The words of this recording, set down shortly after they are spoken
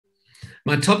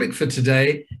My topic for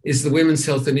today is the Women's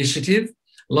Health Initiative,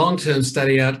 long-term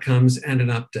study outcomes and an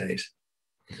update.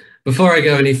 Before I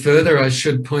go any further, I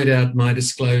should point out my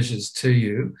disclosures to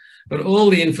you, but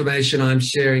all the information I'm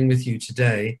sharing with you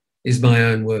today is my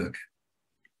own work.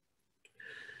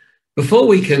 Before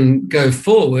we can go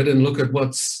forward and look at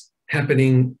what's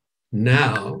happening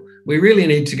now, we really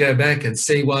need to go back and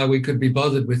see why we could be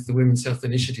bothered with the Women's Health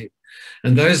Initiative.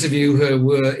 And those of you who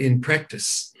were in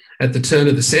practice at the turn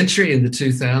of the century in the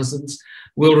 2000s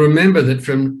will remember that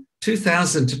from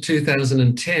 2000 to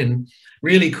 2010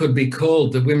 really could be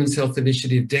called the Women's Health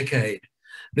Initiative decade.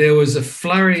 There was a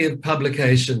flurry of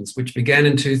publications which began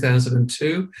in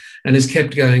 2002 and has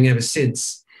kept going ever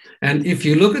since. And if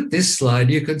you look at this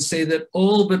slide, you can see that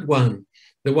all but one,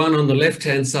 the one on the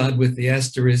left-hand side with the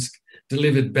asterisk,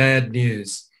 delivered bad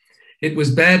news. It was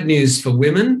bad news for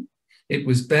women, it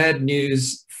was bad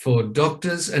news for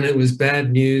doctors, and it was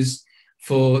bad news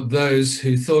for those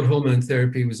who thought hormone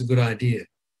therapy was a good idea.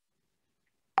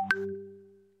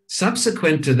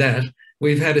 Subsequent to that,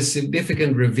 we've had a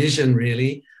significant revision,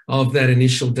 really, of that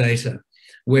initial data,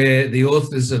 where the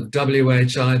authors of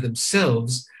WHI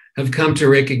themselves have come to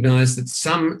recognise that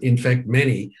some, in fact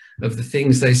many, of the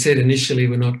things they said initially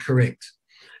were not correct.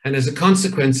 And as a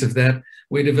consequence of that,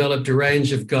 we developed a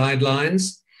range of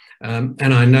guidelines, and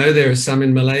I know there are some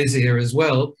in Malaysia as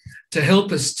well, to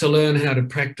help us to learn how to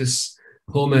practice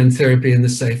hormone therapy in the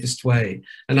safest way.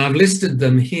 And I've listed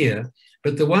them here,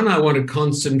 but the one I want to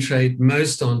concentrate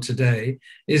most on today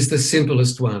is the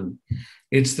simplest one.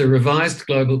 It's the Revised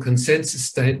Global Consensus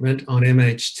Statement on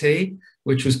MHT,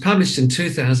 which was published in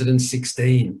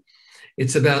 2016.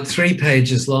 It's about 3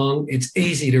 pages long, it's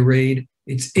easy to read,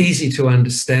 it's easy to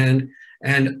understand,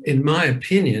 and in my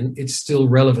opinion, it's still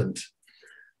relevant.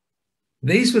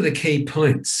 These were the key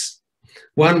points.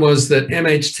 One was that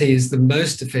MHT is the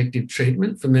most effective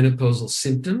treatment for menopausal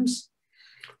symptoms.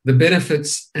 The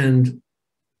benefits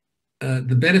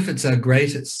are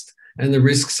greatest and the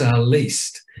risks are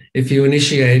least if you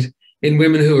initiate in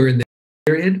women who are in their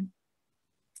period.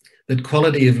 That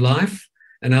quality of life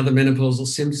and other menopausal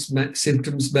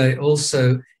symptoms may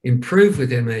also improve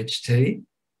with MHT.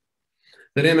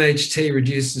 That MHT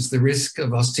reduces the risk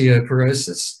of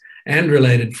osteoporosis and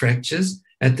related fractures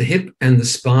at the hip and the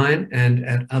spine and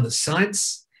at other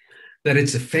sites, that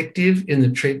it's effective in the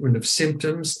treatment of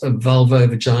symptoms of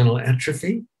vulvovaginal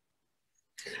atrophy,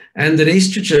 and that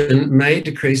estrogen may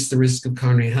decrease the risk of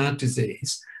coronary heart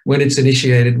disease when it's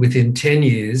initiated within 10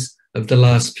 years of the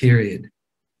last period.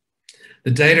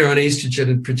 The data on estrogen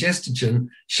and progestogen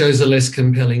shows a less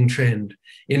compelling trend,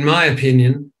 in my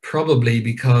opinion, probably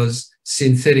because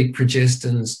synthetic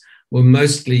progestins were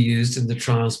mostly used in the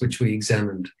trials which we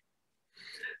examined.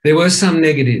 There were some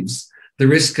negatives. The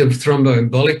risk of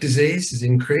thromboembolic disease is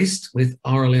increased with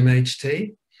oral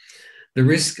MHT. The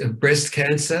risk of breast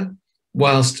cancer,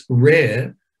 whilst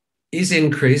rare, is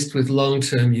increased with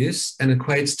long-term use and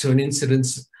equates to an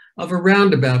incidence of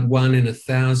around about 1 in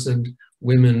 1,000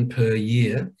 women per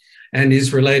year, and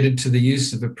is related to the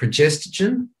use of a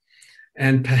progestogen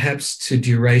and perhaps to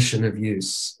duration of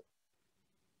use.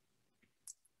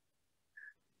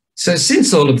 So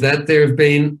since all of that, there have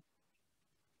been,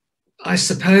 I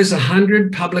suppose,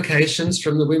 100 publications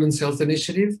from the Women's Health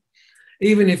Initiative.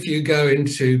 Even if you go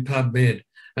into PubMed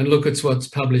and look at what's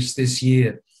published this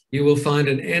year, you will find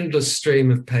an endless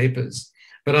stream of papers.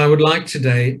 But I would like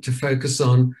today to focus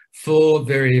on 4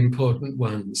 very important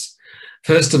ones.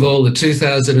 First of all, the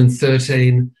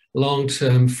 2013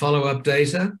 long-term follow-up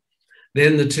data,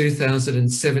 then the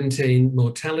 2017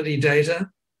 mortality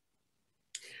data,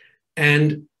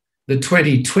 and the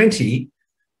 2020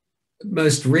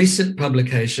 most recent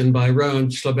publication by Rowan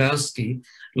Schlabowski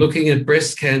looking at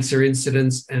breast cancer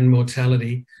incidence and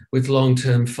mortality with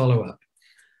long-term follow-up.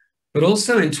 But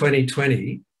also in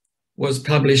 2020 was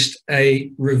published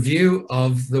a review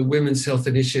of the Women's Health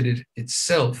Initiative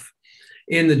itself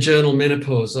in the journal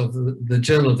Menopause of the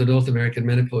Journal of the North American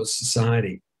Menopause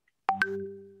Society.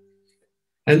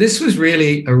 And this was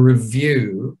really a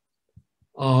review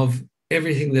of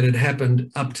everything that had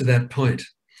happened up to that point.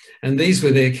 And these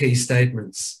were their key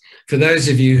statements. For those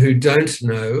of you who don't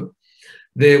know,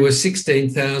 there were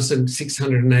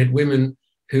 16,608 women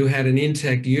who had an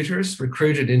intact uterus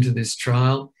recruited into this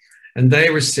trial, and they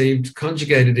received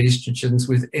conjugated estrogens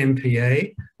with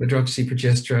MPA,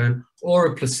 medroxyprogesterone, or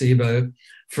a placebo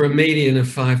for a median of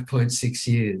 5.6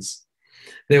 years.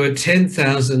 There were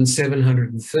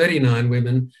 10,739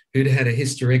 women who'd had a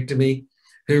hysterectomy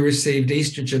who received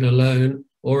estrogen alone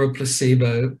or a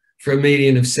placebo for a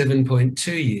median of 7.2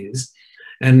 years.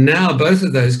 And now both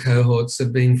of those cohorts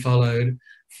have been followed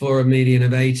for a median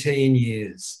of 18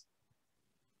 years.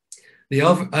 the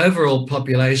overall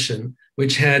population,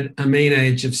 which had a mean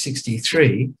age of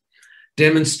 63,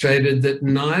 demonstrated that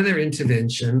neither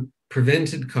intervention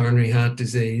prevented coronary heart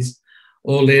disease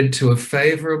or led to a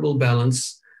favourable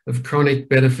balance of chronic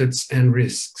benefits and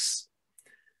risks.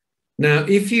 Now,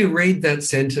 if you read that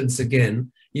sentence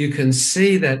again, you can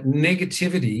see that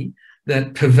negativity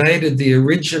that pervaded the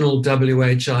original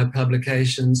WHI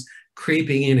publications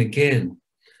creeping in again.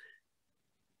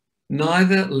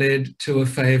 Neither led to a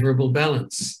favourable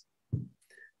balance.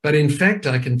 But in fact,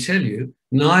 I can tell you,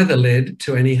 neither led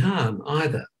to any harm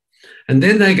either. And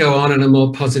then they go on a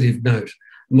more positive note.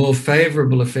 More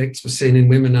favourable effects were seen in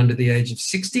women under the age of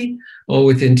 60 or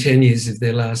within 10 years of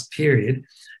their last period.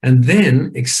 And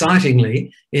then,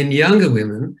 excitingly, in younger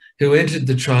women who entered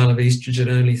the trial of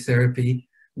estrogen-only therapy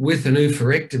with an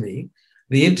oophorectomy,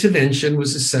 the intervention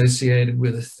was associated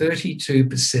with a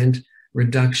 32%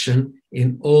 reduction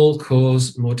in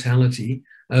all-cause mortality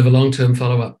over long-term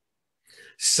follow-up.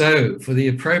 So for the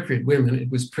appropriate women,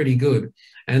 it was pretty good.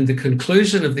 And the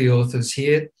conclusion of the authors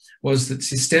here was that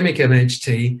systemic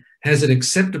MHT has an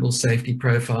acceptable safety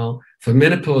profile for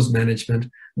menopause management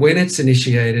when it's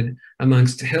initiated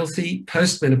amongst healthy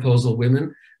postmenopausal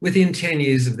women within 10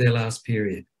 years of their last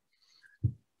period.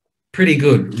 Pretty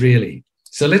good, really.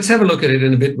 So let's have a look at it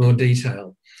in a bit more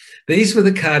detail. These were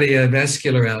the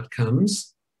cardiovascular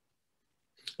outcomes,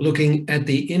 looking at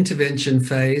the intervention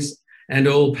phase and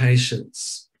all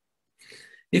patients.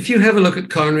 If you have a look at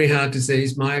coronary heart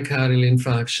disease, myocardial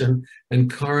infarction,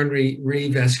 and coronary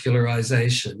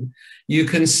revascularization, you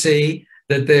can see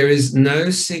that there is no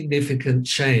significant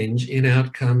change in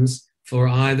outcomes for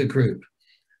either group.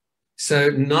 So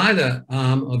neither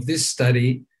arm of this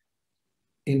study,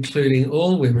 including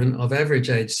all women of average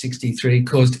age 63,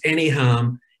 caused any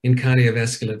harm in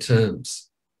cardiovascular terms.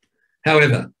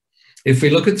 However, if we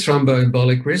look at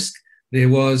thromboembolic risk, there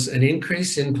was an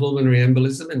increase in pulmonary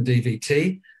embolism and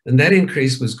DVT, and that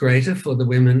increase was greater for the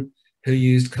women who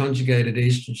used conjugated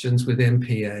estrogens with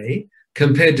MPA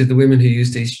compared to the women who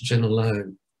used estrogen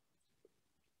alone.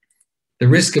 The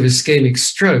risk of ischemic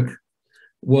stroke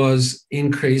was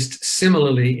increased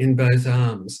similarly in both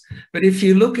arms. But if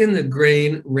you look in the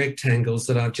green rectangles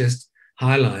that I've just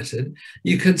highlighted,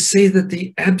 you can see that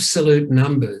the absolute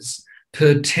numbers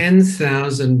per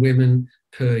 10,000 women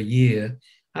per year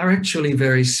are actually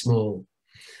very small.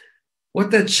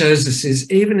 What that shows us is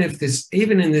even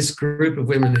in this group of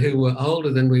women who were older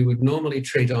than we would normally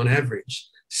treat on average,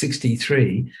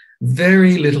 63,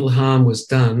 very little harm was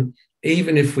done,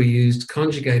 even if we used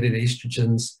conjugated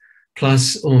estrogens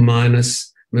plus or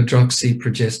minus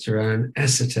medroxyprogesterone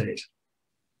acetate.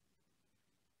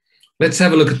 Let's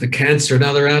have a look at the cancer and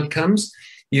other outcomes.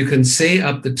 You can see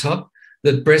up the top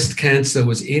that breast cancer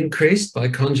was increased by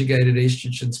conjugated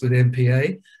estrogens with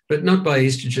MPA, but not by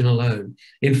estrogen alone.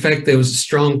 In fact, there was a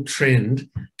strong trend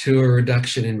to a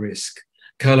reduction in risk.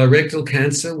 Colorectal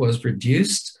cancer was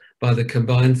reduced by the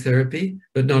combined therapy,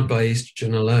 but not by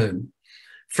estrogen alone.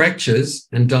 Fractures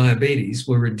and diabetes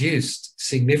were reduced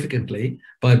significantly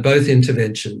by both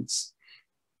interventions.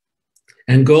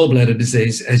 And gallbladder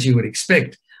disease, as you would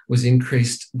expect, was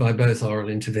increased by both oral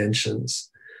interventions.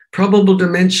 Probable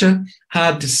dementia,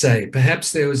 hard to say.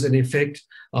 Perhaps there was an effect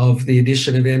of the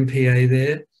addition of MPA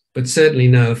there, but certainly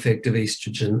no effect of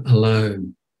estrogen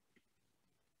alone.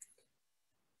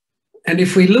 And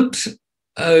if we looked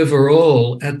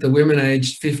overall at the women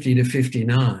aged 50 to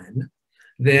 59,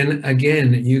 then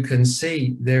again, you can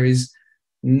see there is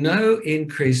no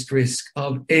increased risk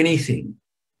of anything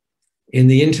in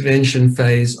the intervention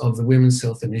phase of the Women's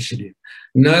Health Initiative.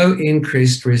 No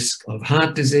increased risk of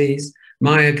heart disease,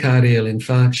 myocardial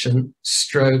infarction,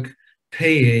 stroke,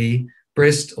 PE,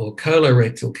 breast or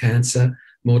colorectal cancer,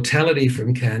 mortality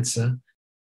from cancer.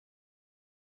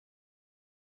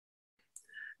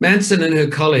 Manson and her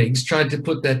colleagues tried to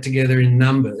put that together in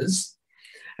numbers,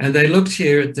 and they looked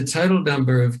here at the total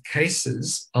number of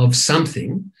cases of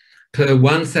something per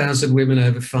 1,000 women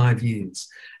over 5 years.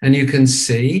 And you can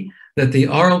see that the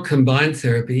oral combined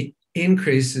therapy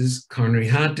increases coronary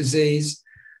heart disease,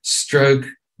 stroke,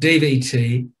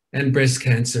 DVT, and breast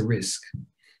cancer risk.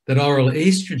 That oral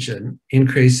estrogen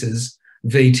increases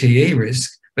VTE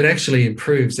risk, but actually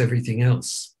improves everything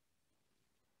else.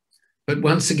 But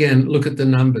once again, look at the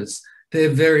numbers. They're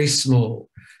very small.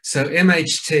 So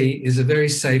MHT is a very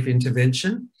safe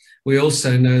intervention. We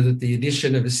also know that the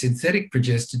addition of a synthetic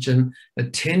progestogen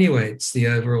attenuates the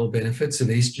overall benefits of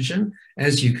estrogen,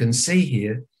 as you can see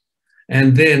here.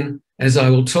 And then, as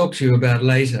I will talk to you about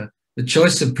later, the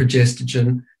choice of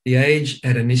progestogen, the age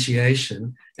at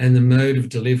initiation, and the mode of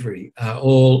delivery are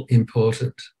all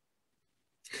important.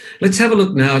 Let's have a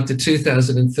look now at the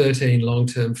 2013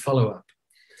 long-term follow-up.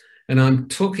 And I'm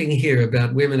talking here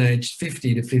about women aged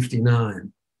 50 to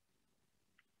 59.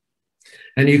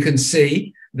 And you can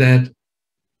see that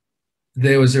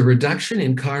there was a reduction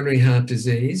in coronary heart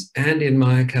disease and in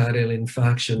myocardial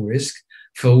infarction risk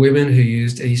for women who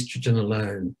used estrogen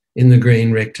alone in the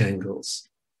green rectangles.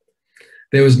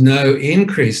 There was no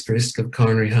increased risk of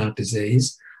coronary heart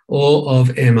disease or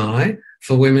of MI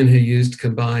for women who used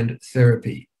combined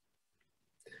therapy.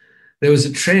 There was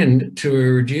a trend to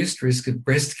a reduced risk of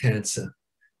breast cancer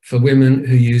for women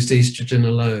who used estrogen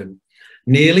alone,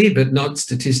 nearly but not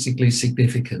statistically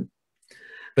significant.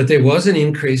 But there was an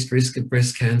increased risk of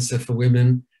breast cancer for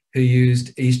women who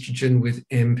used estrogen with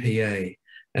MPA,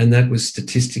 and that was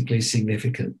statistically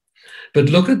significant. But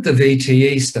look at the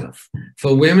VTE stuff.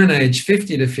 For women aged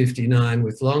 50 to 59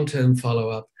 with long-term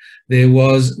follow-up, there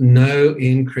was no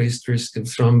increased risk of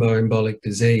thromboembolic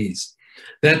disease.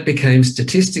 That became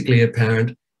statistically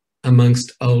apparent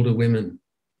amongst older women.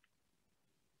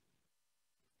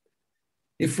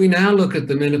 If we now look at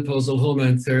the menopausal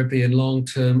hormone therapy and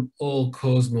long-term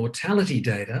all-cause mortality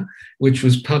data, which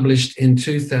was published in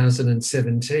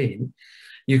 2017,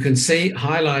 you can see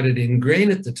highlighted in green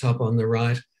at the top on the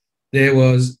right, there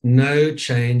was no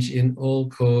change in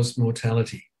all-cause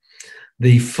mortality.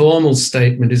 The formal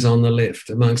statement is on the left.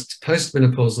 Amongst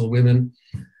postmenopausal women,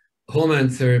 hormone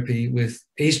therapy with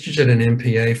estrogen and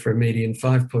MPA for a median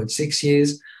 5.6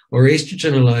 years or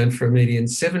estrogen alone for a median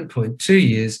 7.2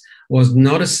 years was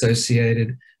not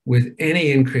associated with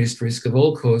any increased risk of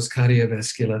all-cause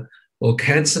cardiovascular or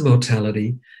cancer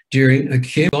mortality during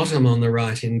acute bottom on the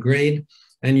right in green,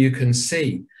 and you can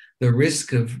see the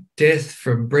risk of death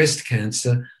from breast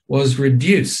cancer was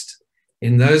reduced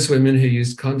in those women who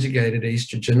used conjugated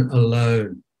estrogen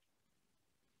alone.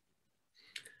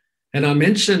 And I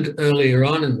mentioned earlier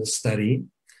on in the study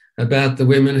about the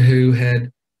women who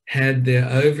had had their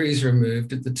ovaries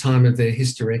removed at the time of their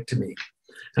hysterectomy.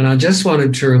 And I just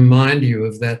wanted to remind you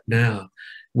of that now.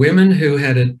 Women who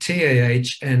had a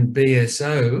TAH and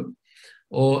BSO,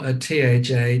 or a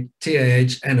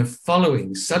TAH and a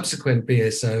following subsequent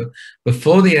BSO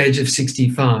before the age of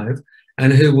 65,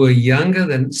 and who were younger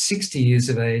than 60 years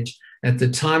of age at the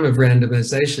time of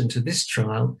randomization to this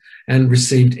trial and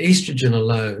received estrogen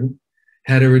alone,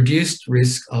 had a reduced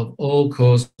risk of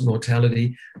all-cause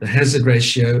mortality. The hazard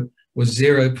ratio was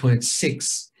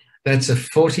 0.6. That's a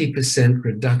 40%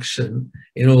 reduction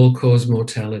in all-cause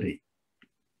mortality.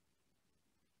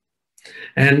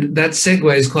 And that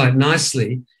segues quite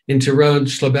nicely into Rowan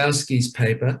Schlabowski's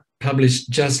paper, published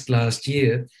just last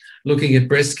year, looking at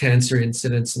breast cancer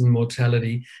incidence and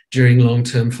mortality during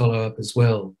long-term follow-up as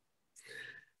well.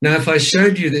 Now, if I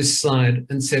showed you this slide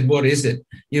and said, what is it?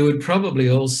 You would probably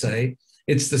all say,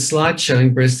 it's the slide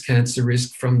showing breast cancer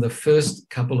risk from the first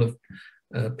couple of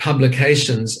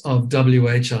publications of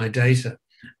WHI data,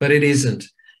 but it isn't.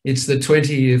 It's the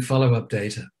 20-year follow-up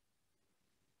data.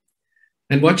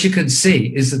 And what you can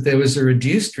see is that there was a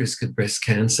reduced risk of breast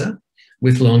cancer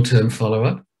with long-term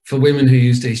follow-up for women who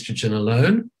used estrogen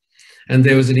alone, and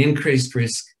there was an increased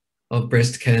risk of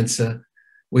breast cancer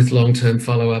with long-term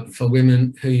follow-up for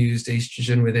women who used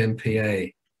estrogen with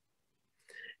MPA.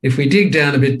 If we dig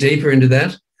down a bit deeper into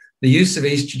that, the use of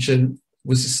estrogen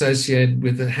was associated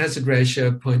with a hazard ratio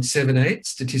of 0.78,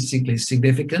 statistically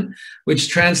significant, which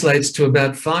translates to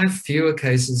about 5 fewer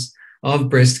cases of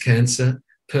breast cancer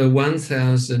per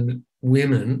 1,000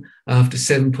 women after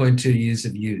 7.2 years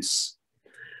of use.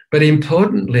 But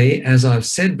importantly, as I've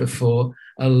said before,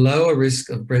 a lower risk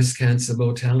of breast cancer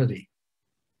mortality.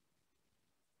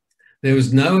 There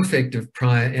was no effect of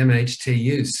prior MHT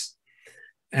use.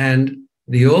 And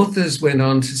the authors went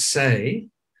on to say,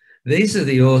 these are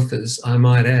the authors, I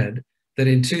might add, that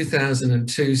in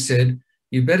 2002 said,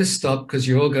 you better stop because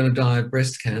you're all going to die of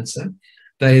breast cancer.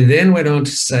 They then went on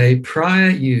to say prior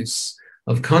use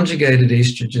of conjugated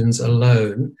estrogens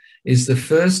alone is the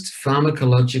first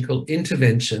pharmacological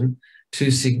intervention to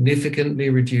significantly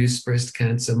reduce breast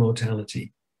cancer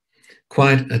mortality.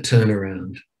 Quite a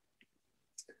turnaround.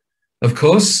 Of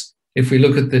course, if we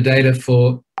look at the data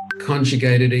for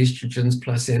conjugated estrogens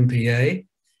plus MPA,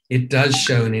 it does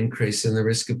show an increase in the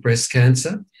risk of breast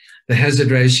cancer. The hazard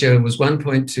ratio was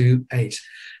 1.28,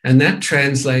 and that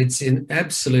translates in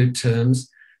absolute terms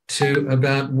to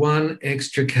about 1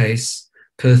 extra case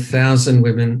per 1,000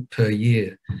 women per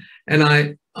year. And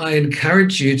I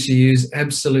encourage you to use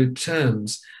absolute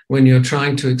terms when you're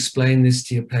trying to explain this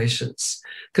to your patients,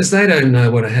 because they don't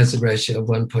know what a hazard ratio of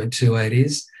 1.28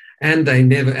 is, and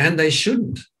they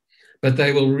shouldn't. But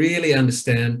they will really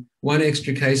understand one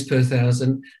extra case per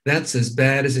 1,000, that's as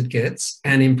bad as it gets.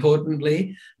 And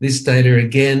importantly, this data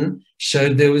again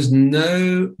showed there was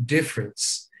no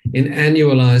difference in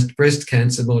annualized breast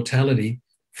cancer mortality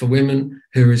for women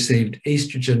who received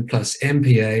estrogen plus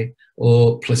MPA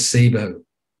or placebo.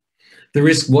 The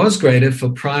risk was greater for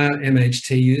prior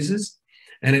MHT users,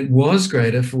 and it was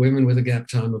greater for women with a gap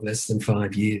time of less than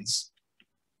 5 years.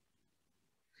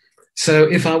 So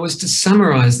if I was to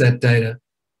summarize that data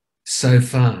so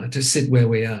far to sit where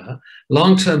we are,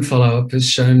 long-term follow-up has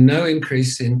shown no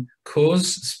increase in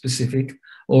cause-specific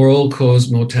or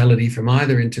all-cause mortality from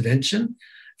either intervention.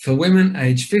 For women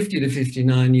aged 50 to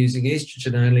 59 using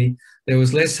estrogen only, there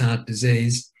was less heart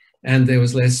disease and there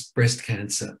was less breast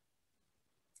cancer.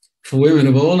 For women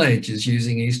of all ages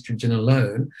using estrogen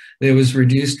alone, there was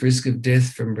reduced risk of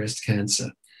death from breast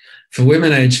cancer. For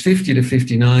women aged 50 to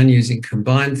 59 using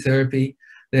combined therapy,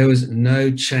 there was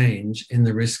no change in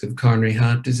the risk of coronary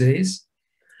heart disease,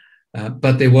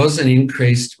 but there was an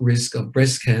increased risk of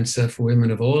breast cancer for women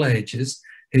of all ages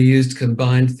who used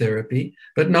combined therapy,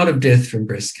 but not of death from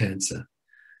breast cancer.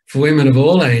 For women of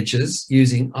all ages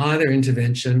using either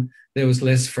intervention, there was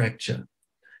less fracture.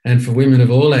 And for women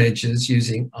of all ages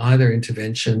using either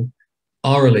intervention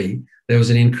orally, there was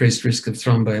an increased risk of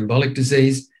thromboembolic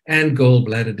disease and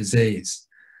gallbladder disease.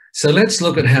 So let's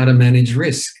look at how to manage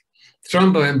risk.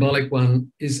 Thromboembolic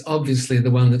one is obviously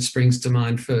the one that springs to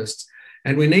mind first.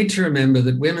 And we need to remember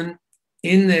that women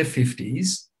in their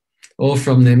 50s or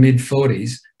from their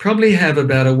mid-40s probably have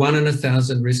about a 1 in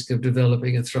 1,000 risk of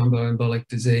developing a thromboembolic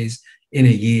disease in a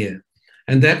year.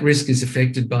 And that risk is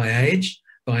affected by age,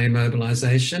 by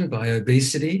immobilization, by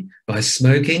obesity, by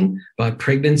smoking, by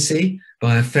pregnancy,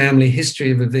 by a family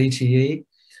history of a VTE,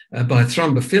 by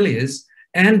thrombophilias,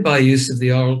 and by use of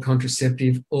the oral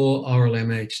contraceptive or oral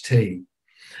MHT.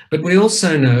 But we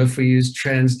also know if we use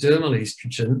transdermal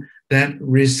estrogen, that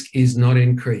risk is not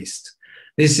increased.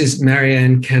 This is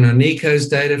Marianne Canonico's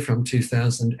data from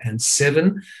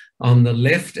 2007. On the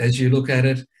left, as you look at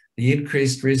it, the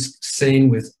increased risk seen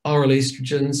with oral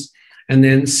estrogens, and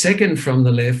then second from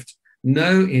the left,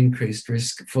 no increased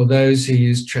risk for those who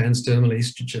use transdermal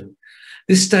estrogen.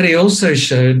 This study also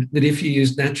showed that if you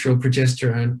used natural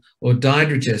progesterone or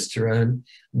dydrogesterone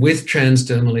with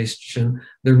transdermal estrogen,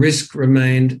 the risk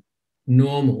remained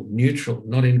normal, neutral,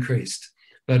 not increased.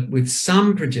 But with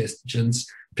some progestogens,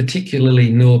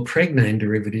 particularly norpregnane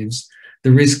derivatives,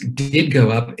 the risk did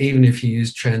go up even if you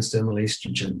used transdermal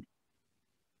estrogen.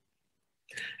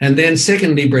 And then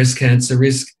secondly, breast cancer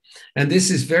risk. And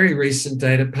this is very recent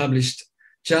data published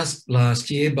just last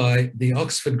year by the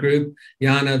Oxford group,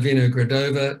 Jana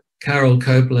Vinogradova, Carol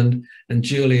Copeland, and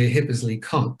Julia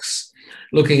Hippersley-Cox,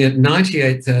 looking at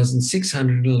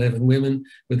 98,611 women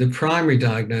with a primary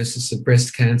diagnosis of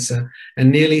breast cancer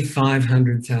and nearly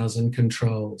 500,000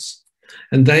 controls.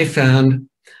 And they found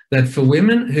that for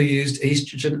women who used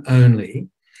estrogen only,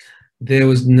 there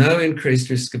was no increased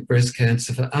risk of breast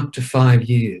cancer for up to 5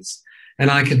 years. And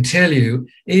I can tell you,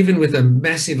 even with a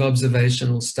massive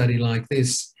observational study like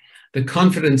this, the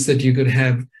confidence that you could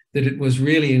have that it was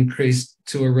really increased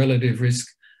to a relative risk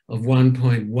of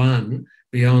 1.1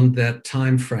 beyond that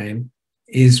time frame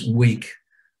is weak,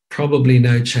 probably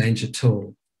no change at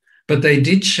all. But they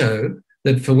did show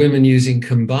that for women using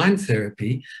combined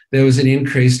therapy, there was an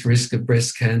increased risk of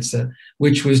breast cancer,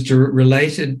 which was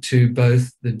related to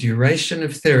both the duration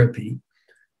of therapy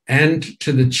and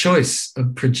to the choice of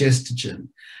progestogen.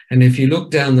 And if you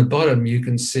look down the bottom, you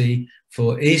can see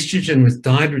for estrogen with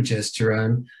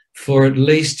dydrogesterone, for at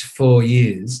least 4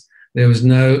 years, there was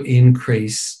no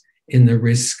increase in the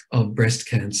risk of breast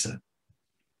cancer.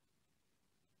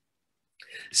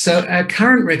 So our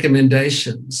current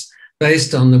recommendations,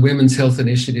 based on the Women's Health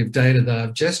Initiative data that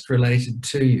I've just related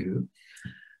to you,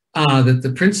 are that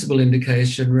the principal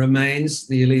indication remains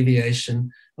the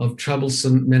alleviation of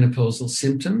troublesome menopausal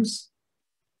symptoms,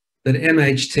 that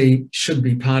MHT should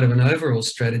be part of an overall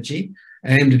strategy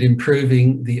aimed at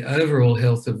improving the overall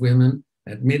health of women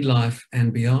at midlife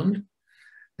and beyond,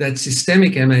 that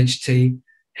systemic MHT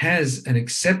has an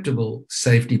acceptable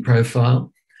safety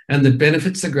profile, and that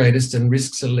benefits are greatest and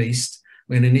risks are least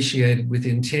when initiated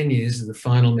within 10 years of the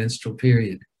final menstrual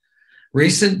period.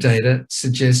 Recent data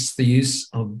suggests the use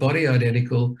of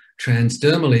body-identical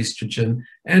transdermal estrogen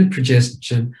and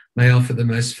progestogen may offer the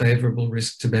most favourable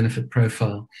risk to benefit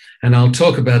profile. And I'll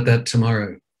talk about that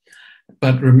tomorrow.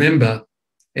 But remember,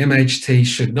 MHT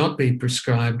should not be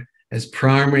prescribed as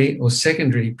primary or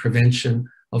secondary prevention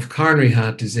of coronary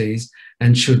heart disease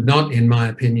and should not, in my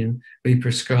opinion, be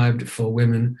prescribed for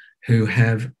women who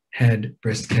have had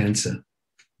breast cancer.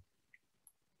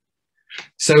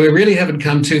 So we really haven't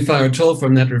come too far at all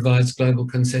from that revised global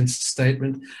consensus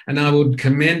statement, and I would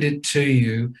commend it to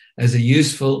you as a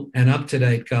useful and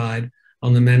up-to-date guide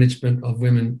on the management of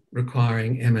women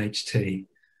requiring MHT.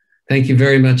 Thank you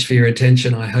very much for your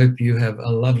attention. I hope you have a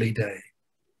lovely day.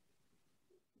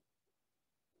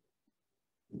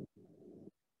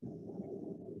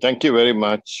 Thank you very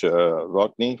much,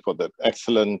 Rodney, for that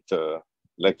excellent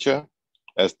lecture.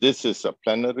 As this is a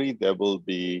plenary, there will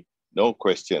be no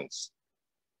questions.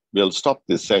 We'll stop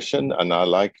this session, and I'd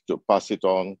like to pass it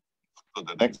on to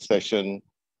the next session,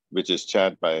 which is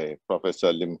chaired by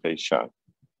Professor Lim Pei Shan.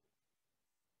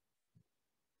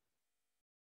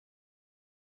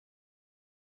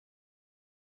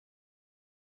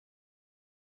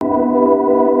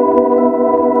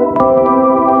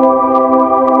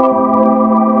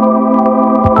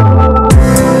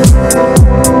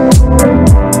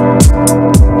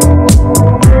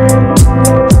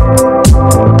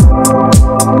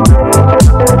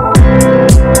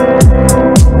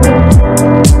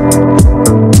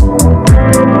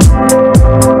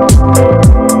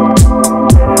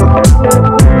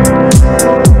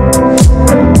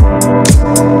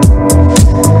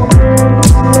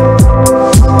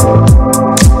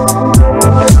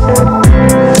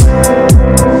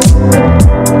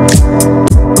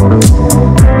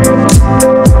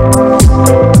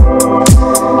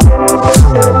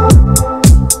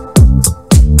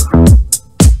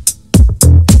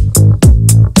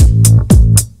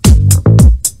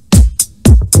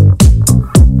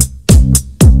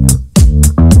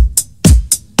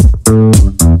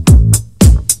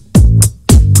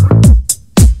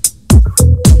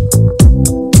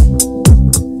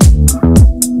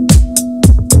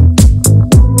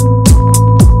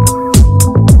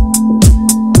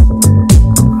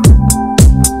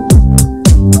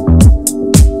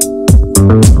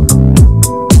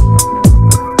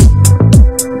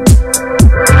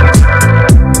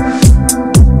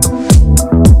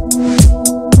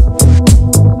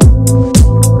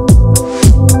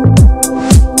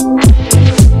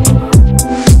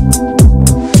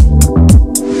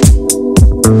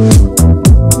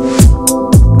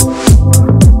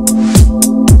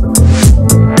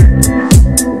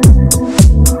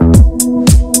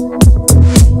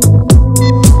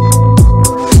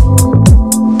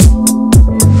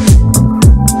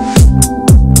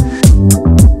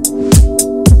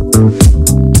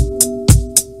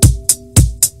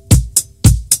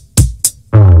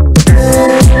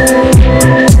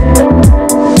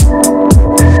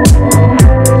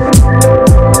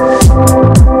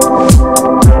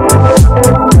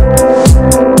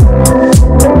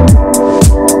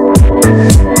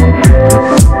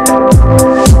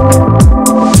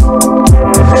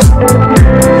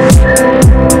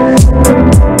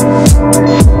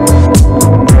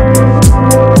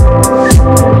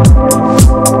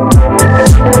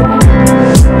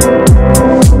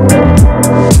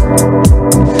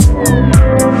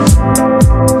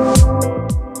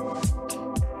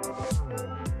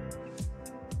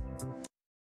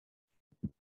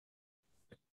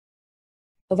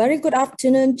 A very good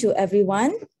afternoon to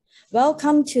everyone.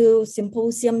 Welcome to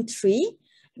Symposium 3,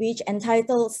 which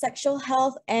entitled Sexual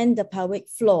Health and the Pelvic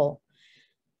Floor.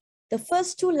 The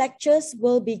first two lectures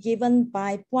will be given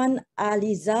by Puan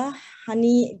Aliza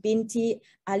Hani binti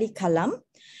Ali Kalam.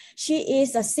 She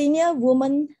is a senior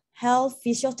women health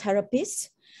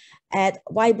physiotherapist at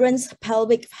Vibrance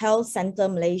Pelvic Health Center,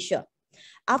 Malaysia.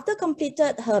 After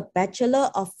completed her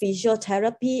Bachelor of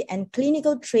Physiotherapy and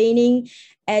Clinical Training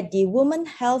at the Women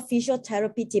Health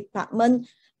Physiotherapy Department,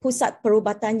 Pusat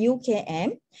Perubatan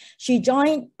UKM, she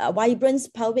joined Vibrance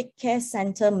Pelvic Care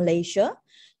Center, Malaysia,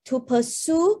 to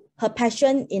pursue her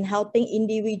passion in helping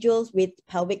individuals with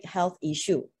pelvic health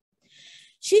issues.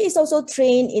 She is also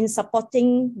trained in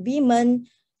supporting women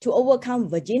to overcome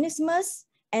vaginismus,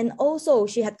 and also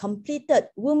she had completed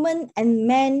Women and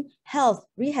Men Health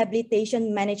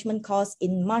Rehabilitation Management course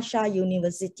in Masha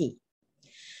University.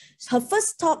 Her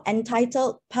first talk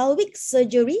entitled Pelvic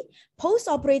Surgery,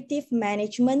 Postoperative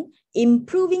Management,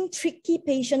 Improving Tricky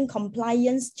Patient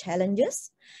Compliance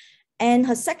Challenges. And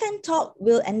her second talk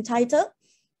will entitle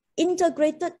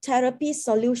Integrated Therapy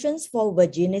Solutions for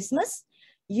Vaginismus,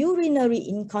 Urinary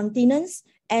Incontinence,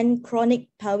 and Chronic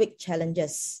Pelvic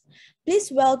Challenges.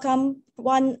 Please welcome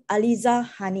Puan Aliza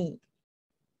Hani.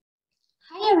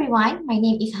 Hi everyone, my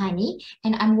name is Hani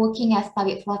and I'm working as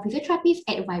pelvic floor physiotherapist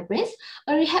at Vibrance,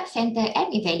 a rehab center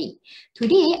at Valley.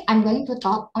 Today, I'm going to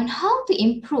talk on how to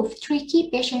improve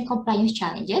tricky patient compliance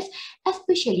challenges,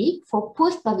 especially for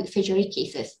post-pelvic surgery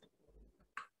cases.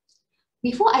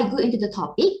 Before I go into the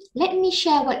topic, let me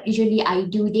share what usually I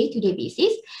do day-to-day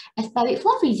basis. As pelvic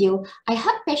floor physio, I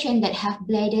help patients that have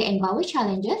bladder and bowel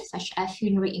challenges such as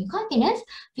urinary incontinence,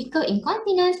 fecal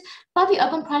incontinence, pelvic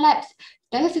organ prolapse,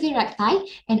 diversity recti,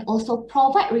 and also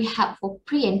provide rehab for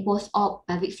pre and post-op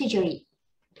pelvic surgery.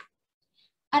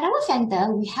 At our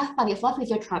center, we have pelvic floor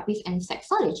physiotherapists and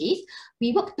sexologists.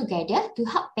 We work together to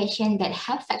help patients that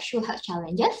have sexual health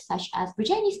challenges such as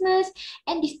vaginismus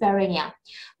and dyspareunia.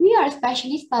 We are a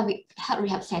specialist pelvic health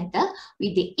rehab center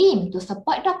with the aim to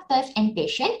support doctors and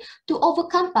patients to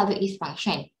overcome pelvic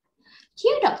dysfunction.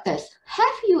 Dear doctors,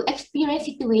 have you experienced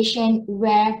a situation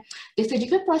where the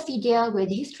surgical procedure, where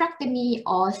the hysterectomy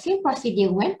or same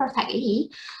procedure went perfectly,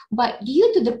 but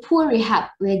due to the poor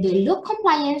rehab, where the low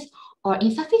compliance or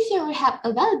insufficient rehab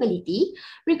availability,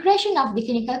 regression of the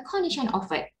clinical condition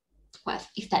offered? What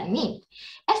does that mean?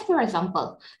 As for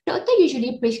example, doctor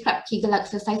usually prescribe Kegel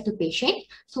exercise to patient,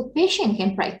 so patient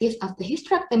can practice after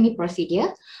hysterectomy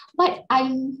procedure. But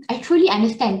I truly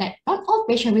understand that not all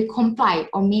patients will comply,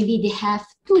 or maybe they have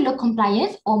too low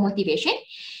compliance or motivation.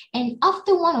 And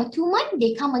after 1 or 2 months,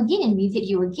 they come again and visit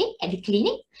you again at the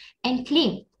clinic and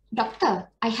claim,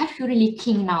 "Doctor, I have urinary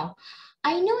leaking now."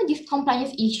 I know this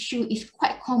compliance issue is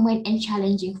quite common and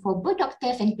challenging for both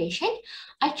doctors and patients.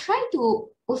 I try to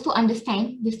also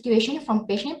understand the situation from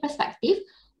patient perspective,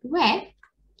 where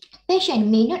patient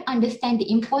may not understand the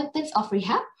importance of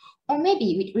rehab, or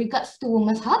maybe with regards to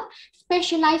women's health,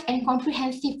 specialized and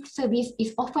comprehensive service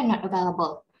is often not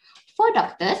available. For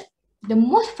doctors, the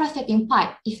most frustrating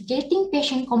part is getting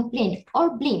patient complaint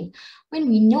or blame when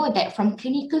we know that from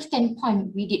clinical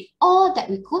standpoint, we did all that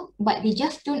we could, but they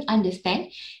just don't understand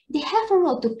they have a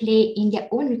role to play in their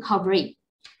own recovery.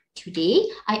 Today,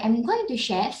 I am going to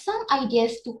share some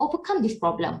ideas to overcome this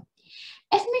problem.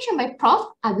 As mentioned by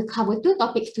Prof, I will cover 2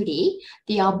 topics today.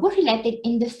 They are both related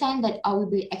in the sense that I will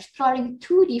be exploring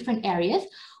 2 different areas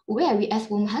where we as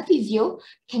women health physio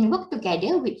can work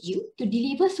together with you to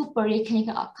deliver superior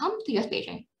clinical outcome to your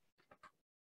patient.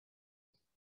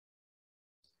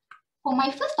 For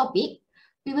my first topic,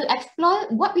 we will explore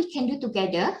what we can do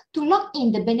together to lock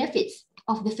in the benefits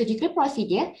of the surgical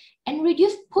procedure and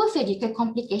reduce post-surgical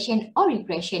complication or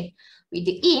regression, with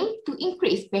the aim to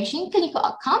increase patient clinical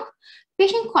outcome,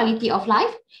 patient quality of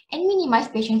life, and minimize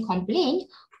patient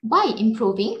complaint by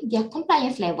improving their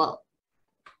compliance level.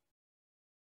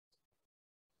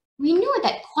 We know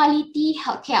that quality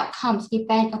healthcare outcomes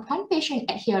depend upon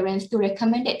patient adherence to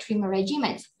recommended treatment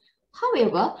regimens.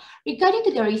 However, regarding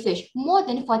to the research, more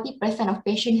than 40% of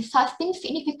patients sustain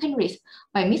significant risk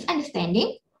by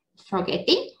misunderstanding,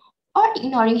 forgetting, or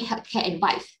ignoring healthcare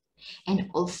advice. And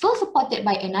also supported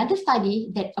by another study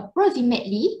that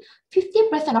approximately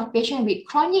 50% of patients with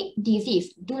chronic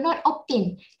disease do not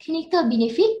obtain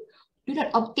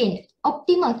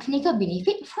optimal clinical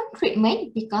benefit from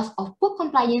treatment because of poor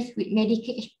compliance with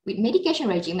medication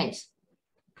regimens.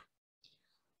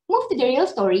 Move to the real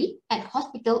story at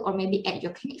hospital or maybe at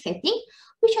your clinic setting,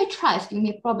 which I trust you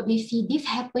may probably see this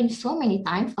happen so many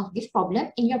times of this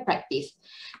problem in your practice.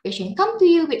 Patient come to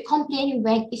you with complaint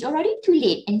when it's already too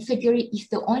late and surgery is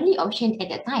the only option at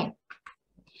that time.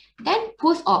 Then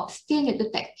post-op still need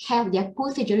to take care of their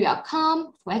post-surgery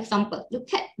outcome. For example,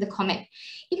 look at the comment.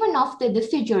 Even after the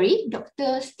surgery,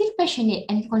 doctor still passionate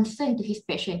and concerned to his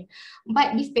patient,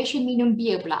 but this patient minum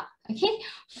beer pula. Okay,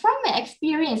 from my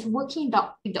experience working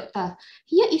with doctor,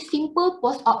 here is simple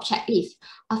post-op checklist.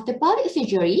 After pelvic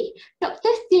surgery,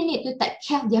 doctors still need to take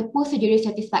care of their post-surgery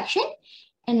satisfaction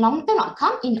and long-term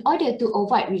outcome in order to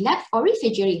avoid relapse or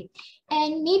resurgery.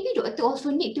 And maybe doctor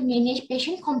also need to manage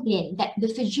patient complaint that the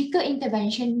surgical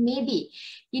intervention maybe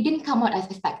didn't come out as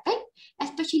expected,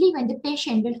 especially when the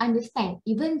patient don't understand,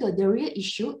 even though the real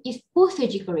issue is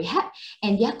post-surgical rehab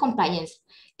and their compliance.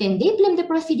 Then they blame the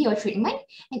procedure or treatment,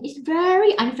 and it's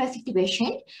very unfair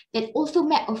situation that also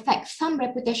may affect some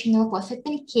reputational for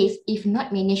certain case if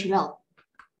not managed well.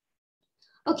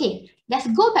 Okay, let's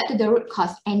go back to the root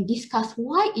cause and discuss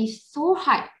why it's so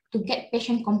hard to get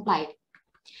patient compliant.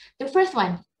 The first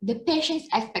one, the patient's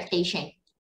expectation.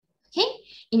 Okay,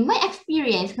 in my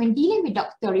experience, when dealing with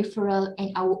doctor referral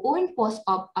and our own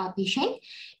post-op patient,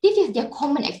 this is their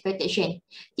common expectation.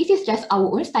 This is just our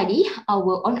own study,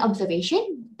 our own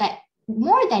observation, that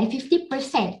more than 50%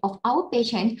 of our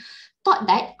patients thought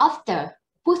that after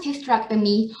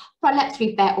post-hysterectomy, prolapse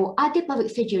repair, or other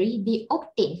pelvic surgery, they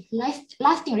obtain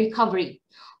lasting recovery.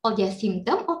 All their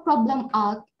symptom or problem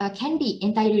can be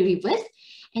entirely reversed,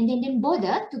 and then don't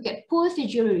bother to get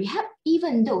post-surgery rehab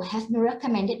even though has been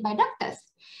recommended by doctors.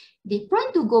 They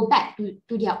prone to go back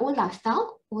to their old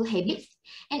lifestyle old habits,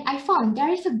 and I found there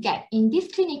is a gap in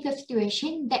this clinical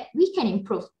situation that we can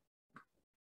improve.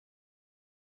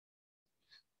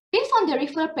 Based on the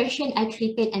referral patient I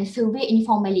treated and surveyed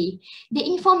informally, they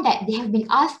informed that they have been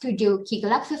asked to do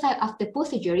Kegel exercise after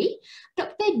post-surgery.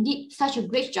 Doctor did such a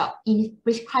great job in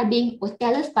prescribing or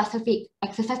tailor-specific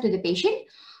exercise to the patient.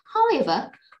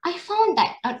 However, I found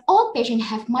that not all patients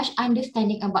have much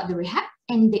understanding about the rehab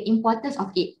and the importance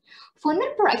of it. For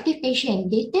non-proactive patients,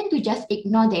 they tend to just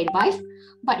ignore the advice,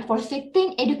 but for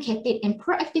certain educated and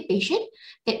proactive patients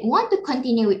that want to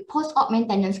continue with post-op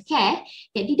maintenance care,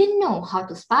 they didn't know how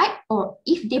to start or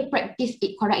if they practice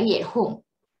it correctly at home.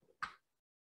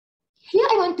 Here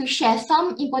I want to share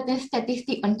some important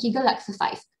statistics on Kegel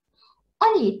exercise.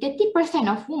 Only 30%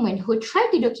 of women who try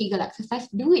to do Kegel exercise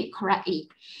do it correctly.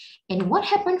 And what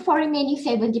happened for remaining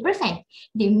 70%?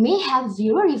 They may have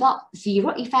zero result,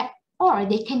 zero effect, or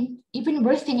they can even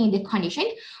worsening the condition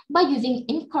by using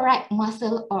incorrect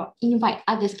muscle or invite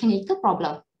others' clinical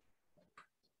problem.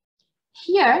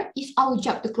 Here is our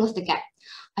job to close the gap.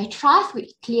 I trust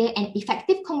with clear and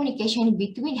effective communication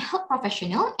between health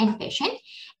professional and patient,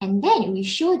 and then we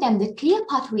show them the clear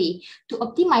pathway to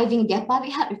optimizing their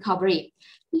public health recovery.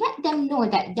 Let them know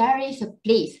that there is a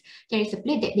place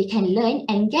that they can learn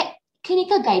and get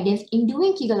clinical guidance in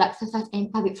doing Kegel exercise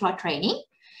and pelvic floor training.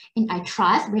 And I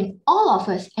trust when all of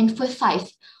us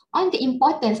emphasize on the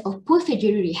importance of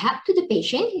post-surgery rehab to the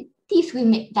patient, this will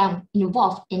make them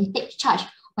involved and take charge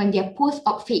on their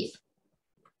post-op phase.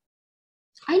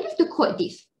 I love to quote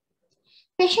this.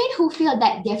 Patients who feel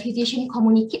that their physician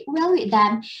communicate well with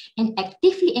them and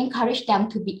actively encourage them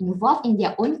to be involved in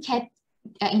their own care,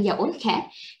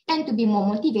 tend to be more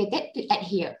motivated to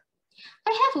adhere.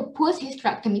 I have a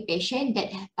post-hysterectomy patient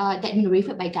that been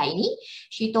referred by gynae.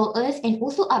 She told us and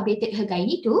also updated her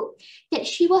gynae too that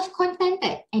she was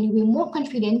contented and will be more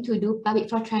confident to do pelvic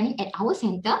floor training at our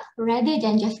center rather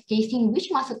than just guessing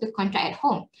which muscle to contract at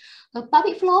home. Her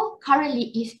pelvic floor currently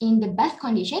is in the best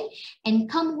condition and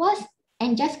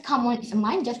just come once a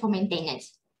month just for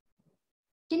maintenance.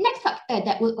 The next factor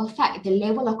that will affect the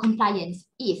level of compliance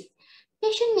is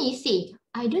patient may say,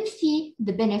 I don't see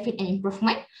the benefit and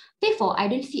improvement, therefore I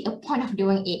don't see a point of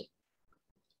doing it.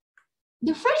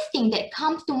 The first thing that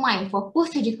comes to mind for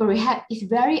post-surgical rehab is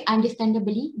very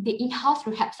understandably the in-house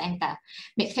rehab center.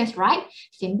 Makes sense, right?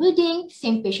 Same building,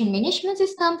 same patient management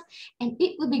systems, and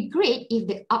it would be great if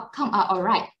the outcome are all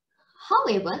right.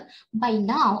 However, by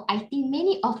now, I think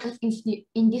many of us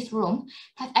in this room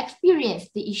have experienced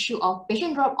the issue of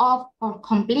patient drop-off or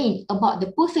complaint about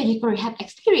the post-surgical rehab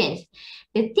experience.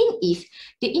 The thing is,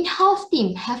 the in-house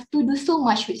team have to do so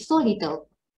much with so little.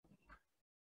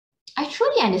 I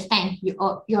truly understand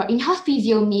your in-house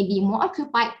physio may be more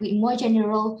occupied with more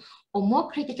general or more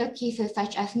critical cases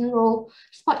such as neuro,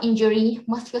 sport injury,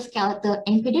 musculoskeletal,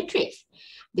 and pediatrics.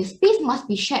 The space must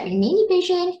be shared with many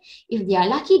patients. If they are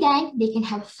lucky, then they can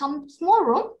have some small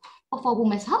room for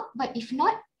women's health, but if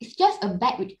not, it's just a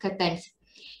bed with curtains.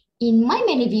 In my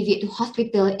many visits to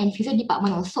hospital and physio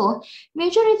department also,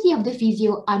 majority of the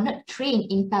physio are not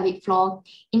trained in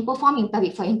performing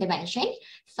pelvic floor intervention.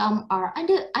 Some are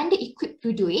under-equipped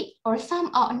to do it, or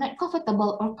some are not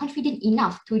comfortable or confident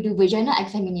enough to do vaginal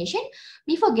examination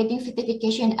before getting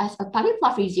certification as a pelvic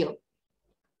floor physio.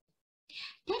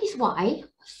 That is why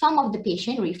some of the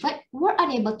patients referred were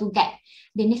unable to get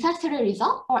the necessary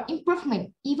result or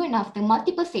improvement even after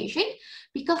multiple sessions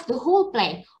because the whole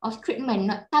plan of treatment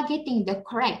not targeting the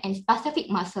correct and specific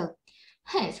muscle.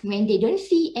 Hence, when they don't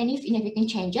see any significant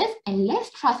changes and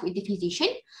less trust with the physician,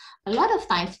 a lot of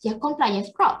times their compliance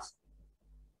drops.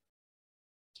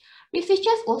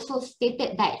 Researchers also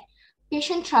stated that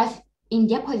patient trust in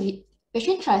their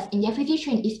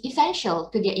physician is essential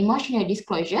to their emotional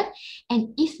disclosure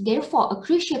and is therefore a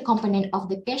crucial component of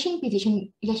the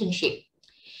patient-physician relationship.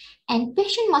 And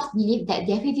patient must believe that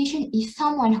their physician is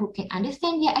someone who can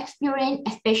understand their experience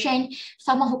as patient,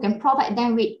 someone who can provide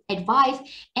them with advice,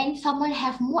 and someone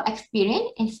have more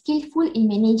experience and skillful in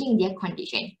managing their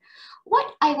condition.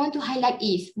 What I want to highlight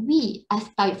is we as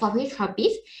pelvic floor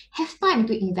therapists have time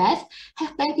to invest,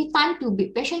 have plenty time to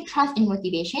build patient trust and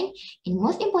motivation, and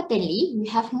most importantly, we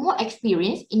have more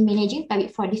experience in managing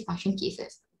pelvic floor dysfunction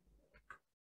cases.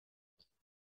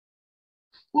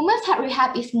 Women's heart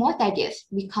rehab is more tedious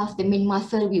because the main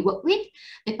muscle we work with,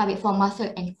 the pelvic floor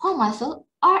muscle and core muscle,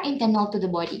 are internal to the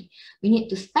body. We need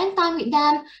to spend time with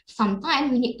them. Sometimes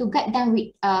we need to get them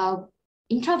with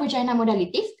intravaginal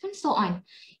modalities and so on.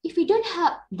 If we don't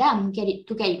help them get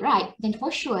it right, then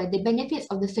for sure the benefits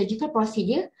of the surgical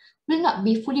procedure will not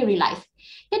be fully realized.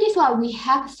 That is why we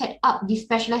have set up this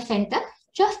specialized center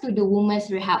just to do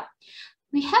women's rehab.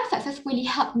 We have successfully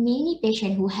helped many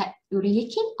patients who had urine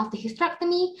leaking after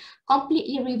hysterectomy,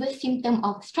 completely reversed symptoms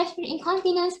of stress-free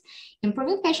incontinence,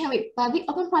 improving patients with pelvic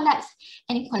open prolapse,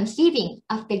 and conceiving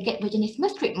after gag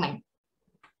vaginismus treatment.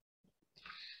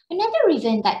 Another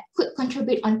reason that could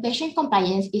contribute on patient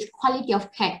compliance is quality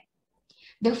of care.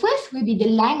 The first will be the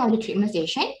length of the treatment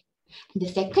session. The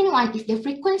second one is the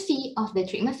frequency of the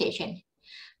treatment session.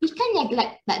 We can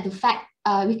neglect the fact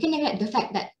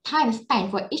that time spent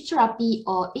for each therapy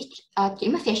or each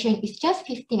treatment session is just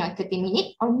 15 or 30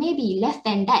 minutes, or maybe less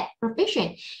than that per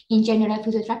patient in general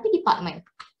physiotherapy department.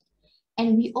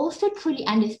 And we also truly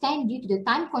understand, due to the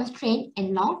time constraint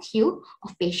and long queue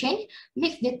of patients,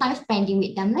 makes the time spending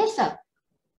with them lesser.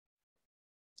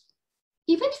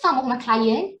 Even some of my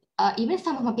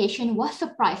patients was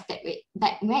surprised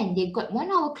that when they got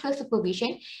 1 hour close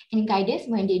supervision and guidance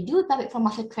when they do pelvic floor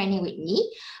muscle training with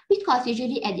me, because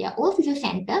usually at their old physio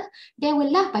center, they were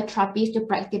left by therapists to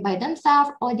practice by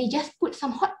themselves, or they just put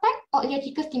some hot pack or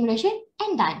electrical stimulation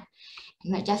and done.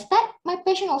 And not just that, my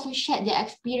patient also shared their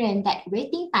experience that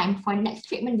waiting time for the next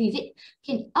treatment visit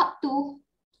can up to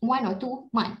 1 or 2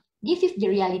 months. This is the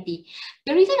reality.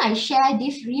 The reason I share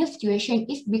this real situation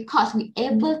is because we're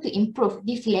able to improve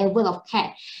this level of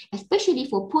care, especially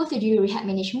for post-surgery rehab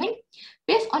management.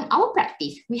 Based on our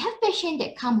practice, we have patients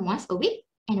that come once a week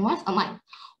and once a month.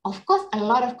 Of course, a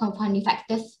lot of confounding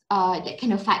factors that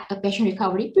can affect a patient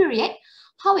recovery period.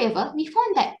 However, we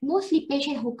found that mostly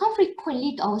patients who come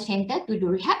frequently to our center to do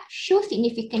rehab show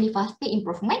significantly faster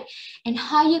improvement and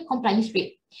higher compliance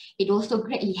rate. It also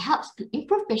greatly helps to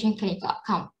improve patient clinical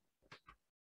outcome.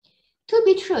 To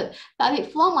be true,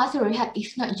 pelvic floor muscle rehab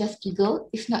is not just Kegel,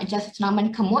 it's not just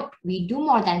senaman kemut. We do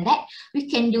more than that. We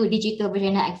can do digital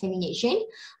vaginal examination.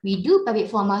 We do pelvic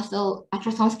floor muscle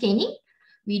ultrasound scanning.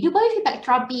 We do biofeedback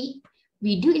therapy.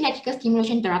 We do electrical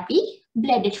stimulation therapy,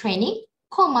 bladder training,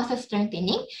 core muscle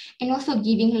strengthening, and also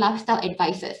giving lifestyle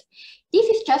advices. This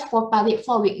is just for pelvic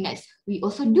floor weakness. We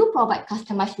also do provide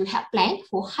customized rehab plan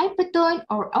for hypertone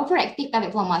or overactive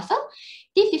pelvic floor muscle.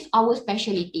 This is our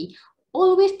specialty.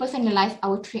 Always personalize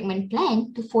our treatment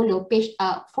plan to follow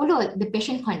the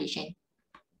patient condition.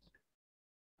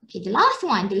 Okay, the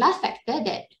last factor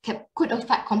that could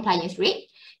affect compliance rate.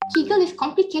 Kegel is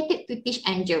complicated to teach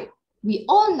and do. We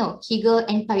all know Kegel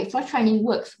and pelvic floor training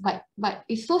works, but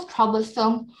it's so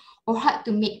troublesome or hard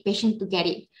to make patients to get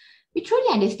it. We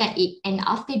truly understand it, and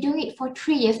after doing it for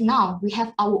 3 years now, we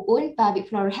have our own pelvic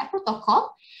floor rehab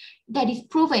protocol that is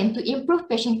proven to improve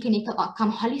patient clinical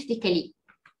outcome holistically.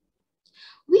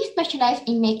 We specialize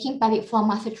in making pelvic floor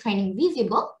muscle training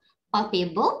visible,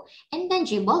 palpable, and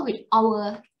tangible with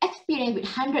our experience with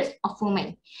hundreds of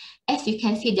women. As you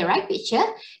can see the right picture,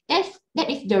 that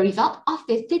is the result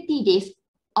after 30 days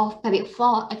of pelvic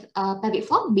floor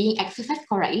being exercised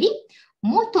correctly,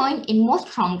 more toned and more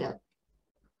stronger.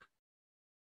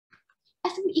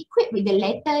 As we equip with the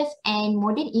latest and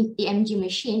modern EMG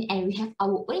machine, and we have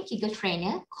our own Kegel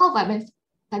trainer called Vibrant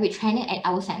Pelvic Trainer at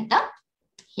our center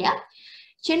here.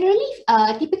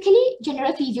 Typically,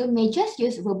 general physio may just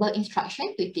use verbal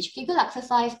instruction to teach Kegel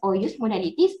exercise or use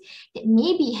modalities that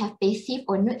maybe have passive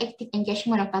or no active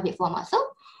engagement of pelvic floor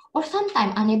muscle, or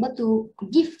sometimes unable to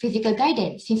give physical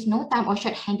guidance since no time or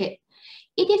short-handed.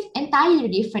 It is entirely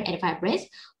different at Vibrance.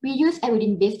 We use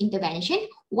evidence-based intervention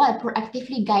while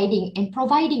proactively guiding and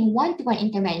providing one-to-one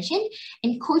intervention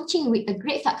and coaching with a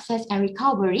great success and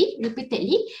recovery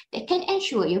repeatedly that can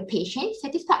ensure your patient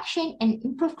satisfaction and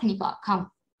improve clinical outcome.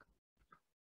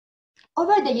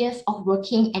 Over the years of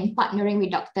working and partnering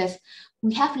with doctors,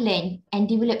 we have learned and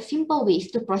developed simple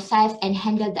ways to process and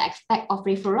handle the aspect of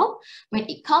referral when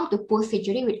it comes to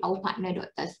post-surgery with our partner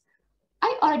doctors.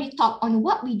 I already talked on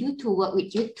what we do to work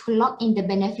with you to lock in the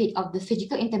benefit of the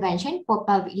surgical intervention for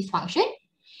pelvic dysfunction.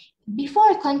 Before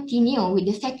I continue with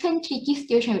the second tricky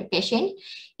situation with patient,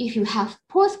 if you have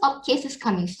post-op cases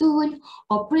coming soon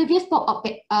or previous post-op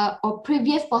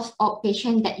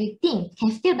patient that you think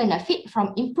can still benefit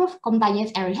from improved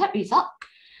compliance and rehab result,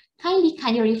 kindly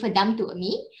refer them to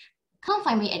me. Come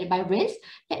find me at the Vibrance.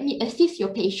 Let me assist your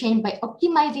patient by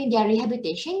optimizing their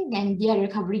rehabilitation and their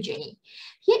recovery journey.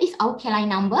 Here is our line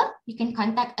number. You can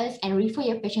contact us and refer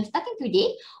your patient starting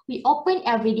today. We open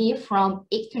every day from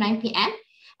 8 to 9 p.m.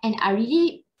 and I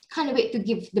really can't wait to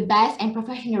give the best and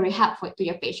professional rehab to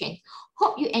your patient.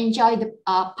 Hope you enjoy the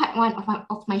part 1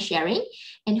 of my sharing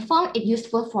and found it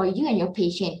useful for you and your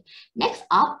patient. Next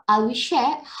up, I will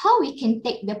share how we can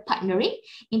take the partnering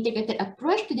integrated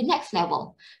approach to the next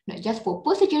level, not just for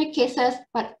post-surgery cases,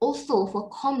 but also for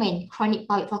common chronic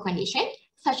pelvic floor conditions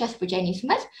such as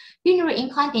vaginismus, urinary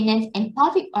incontinence, and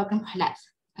pelvic organ prolapse.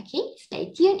 Okay,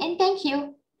 stay tuned and thank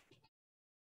you.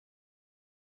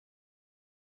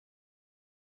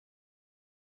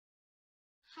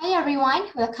 Hi everyone,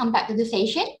 welcome back to the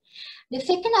session. The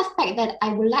second aspect that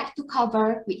I would like to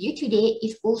cover with you today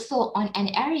is also on an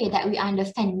area that we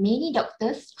understand many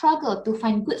doctors struggle to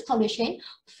find good solution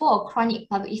for chronic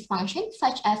pelvic dysfunction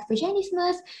such as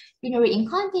vaginismus, urinary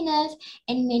incontinence,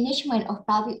 and management of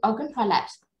pelvic organ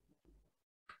prolapse.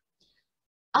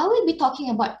 I will be talking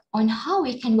about on how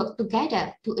we can work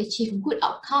together to achieve good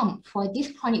outcome for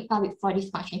these chronic pelvic floor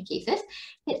dysfunction cases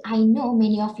that I know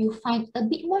many of you find a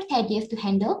bit more tedious to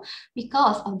handle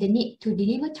because of the need to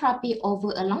deliver therapy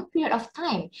over a long period of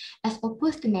time as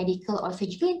opposed to medical or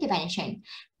surgical intervention.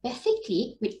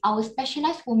 Basically, with our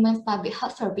specialized women's pelvic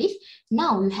health service,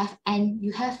 now you have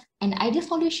an ideal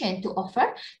solution to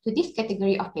offer to this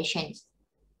category of patients.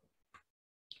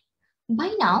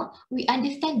 By now, we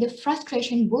understand the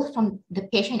frustration both from the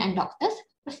patient and doctor's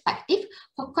perspective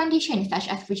for conditions such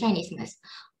as vaginismus.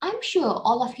 I'm sure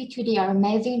all of you today are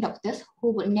amazing doctors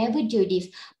who would never do this,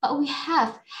 but we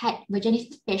have had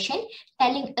vaginismus patients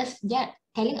telling us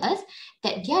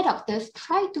that their doctors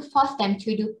try to force them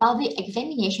to do pelvic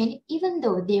examination even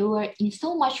though they were in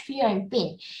so much fear and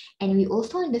pain. And we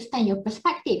also understand your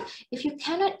perspective. If you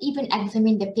cannot even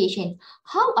examine the patient,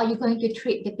 how are you going to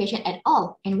treat the patient at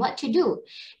all and what to do?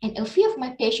 And a few of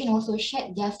my patients also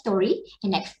shared their story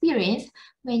and experience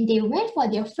when they went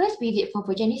for their first visit for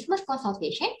vaginismus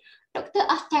consultation. Doctor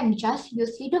asked them just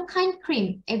use lidocaine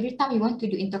cream every time you want to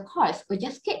do intercourse or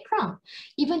just get drunk.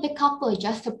 Even the couple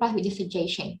just surprised with the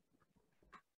suggestion.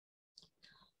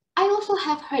 I also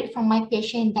have heard from my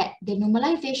patient that the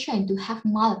normalization to have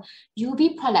mild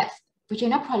UV prolapse,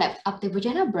 vaginal prolapse after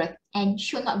vaginal birth and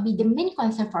should not be the main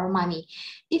concern for a mommy.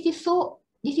 This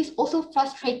is also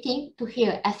frustrating to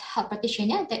hear as a health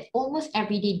practitioner that almost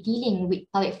every day dealing with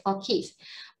pelvic floor case.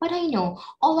 But I know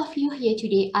all of you here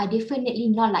today are definitely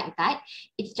not like that.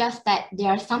 It's just that there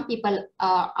are some people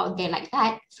out there like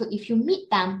that. So if you meet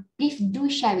them, please do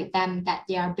share with them that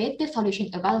there are better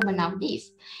solutions available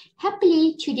nowadays.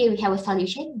 Happily, today we have a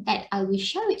solution that I will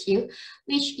share with you,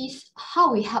 which is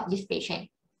how we help this patient.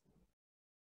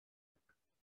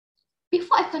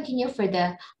 Before I continue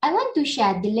further, I want to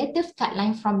share the latest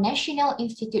guideline from National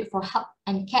Institute for Health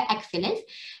and Care Excellence.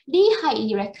 They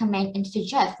highly recommend and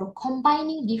suggest for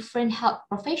combining different health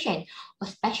professions or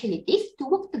specialties to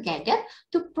work together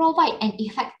to provide an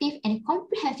effective and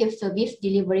comprehensive service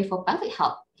delivery for pelvic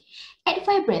health. At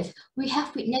Vibrance, we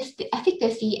have witnessed the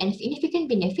efficacy and significant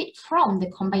benefit from the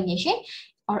combination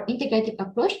or integrative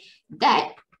approach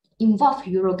that involve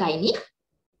urogyne,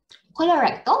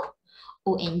 colorectal,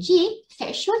 ONG,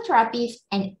 sexual therapies,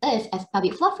 and us as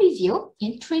pelvic floor physio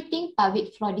in treating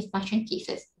pelvic floor dysfunction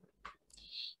cases.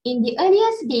 In the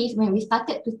earliest days when we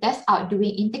started to test out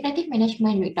doing integrative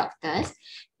management with doctors,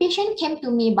 patients came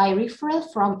to me by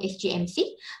referral from SGMC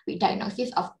with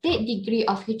diagnosis of third degree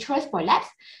of uterus prolapse.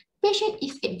 Patient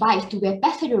is advised to wear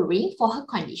catheter ring for her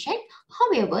condition.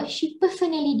 However, she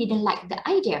personally didn't like the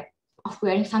idea of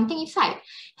wearing something inside.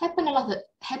 Happens a lot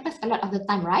of the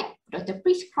time, right? Doctor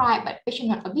prescribed, but patient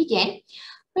not obedient.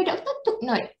 The doctor took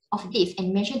note of this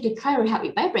and mentioned to try rehab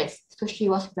with Vibrance. So she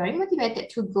was very motivated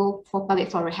to go for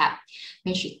pelvic floor rehab.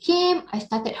 When she came, I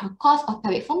started her course of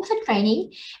pelvic floor muscle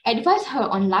training, advised her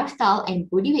on lifestyle and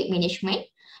body weight management,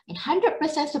 and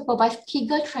 100% supervised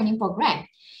Kegel training program.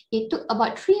 It took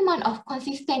about 3 months of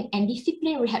consistent and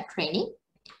disciplined rehab training.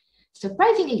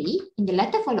 Surprisingly, in the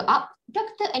latter follow-up,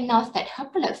 doctor announced that her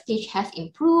prolapse stage has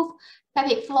improved,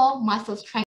 pelvic floor muscle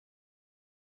strength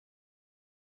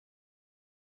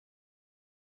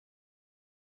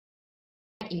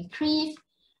increased,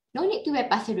 no need to wear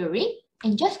catheter ring,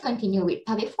 and just continue with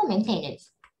pelvic floor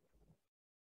maintenance.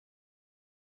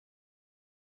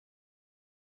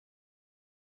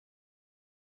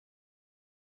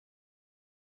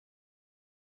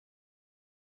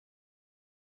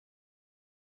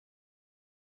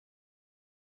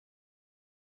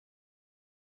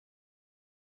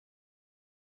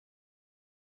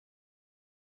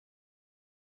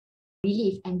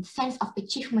 Relief and sense of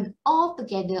achievement all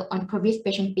together on previous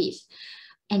patient base.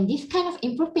 And this kind of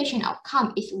improved patient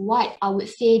outcome is what I would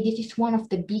say this is one of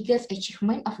the biggest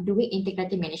achievement of doing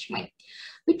integrated management.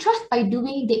 We trust by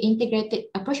doing the integrated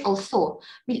approach also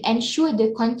will ensure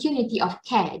the continuity of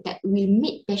care that will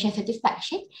meet patient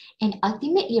satisfaction and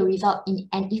ultimately result in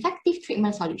an effective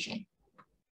treatment solution.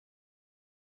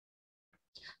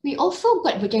 We also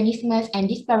got vaginismus and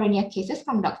dyspareunia cases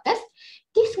from doctors.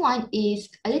 This one is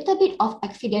a little bit of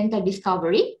accidental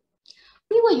discovery.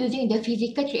 We were using the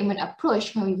physical treatment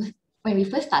approach when we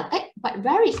first started, but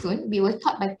very soon we were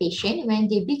taught by patients when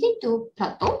they begin to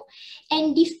plateau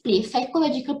and display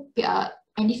psychological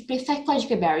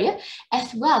barrier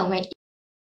as well when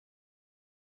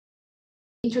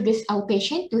introduce our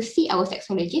patient to see our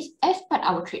sexologist as part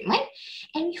of our treatment,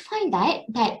 and we find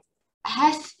that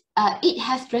it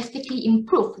has drastically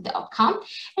improved the outcome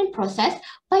and process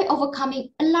by overcoming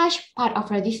a large part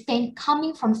of resistance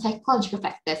coming from psychological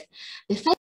factors,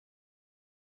 the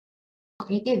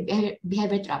cognitive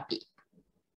behavior therapy.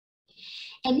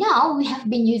 And now we have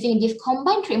been using this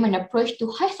combined treatment approach to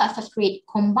high success rate,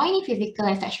 combining physical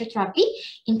and sexual therapy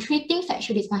in treating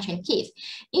sexual dysfunction case,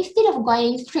 instead of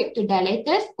going straight to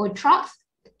dilators or drugs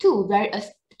to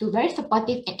very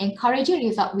supportive and encouraging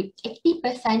result with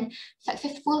 80%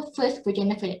 successful first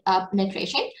vaginal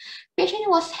penetration. Patient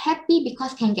was happy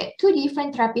because can get 2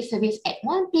 different therapy services at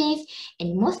one place,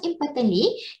 and most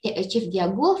importantly, they achieved their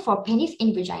goal for penis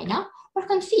in vagina or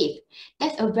conceive.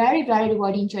 That's a very, very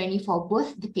rewarding journey for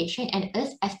both the patient and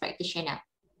us as practitioners.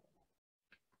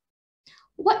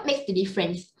 What makes the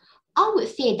difference? I would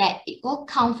say that it all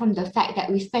comes from the fact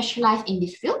that we specialize in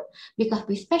this field. Because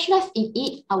we specialize in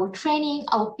it, our training,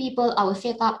 our people, our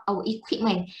setup, our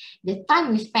equipment, the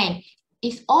time we spend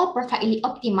is all perfectly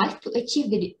optimized to achieve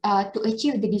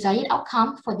the desired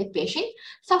outcome for the patient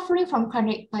suffering from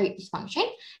chronic pelvic dysfunction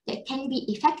that can be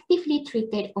effectively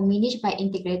treated or managed by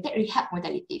integrated rehab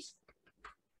modalities.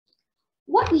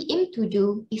 What we aim to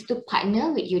do is to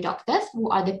partner with you doctors who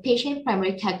are the patient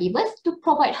primary caregivers to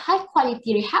provide high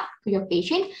quality rehab to your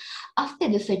patient after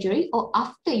the surgery or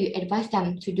after you advise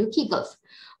them to do Kegels.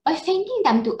 By sending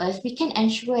them to us, we can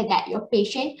ensure that your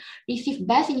patient receives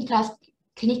best-in-class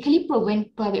clinically proven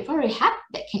pelvic floor rehab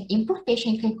that can improve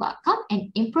patient clinical outcome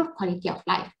and improve quality of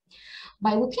life.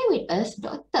 By working with us,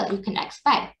 doctor, you can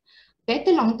expect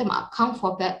better long-term outcome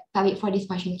for pelvic floor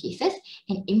dysfunction cases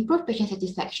and improve patient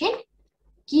satisfaction,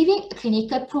 giving a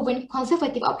clinical proven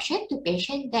conservative option to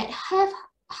patients that have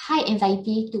high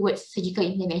anxiety towards surgical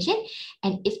intervention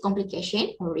and its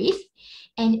complication or risk,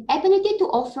 and ability to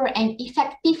offer an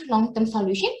effective long-term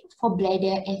solution for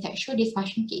bladder and sexual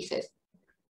dysfunction cases.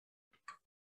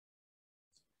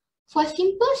 For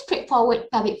simple, straightforward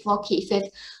pelvic floor cases,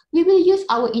 we will use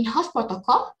our in-house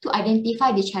protocol to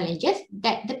identify the challenges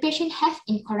that the patient has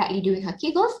incorrectly doing her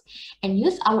Kegels and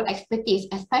use our expertise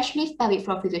as specialist pelvic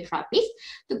floor physiotherapists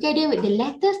together with the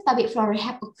latest pelvic floor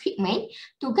rehab equipment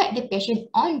to guide the patient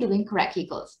on doing correct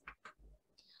Kegels.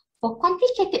 For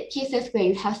complicated cases where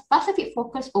you have specific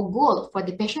focus or goal for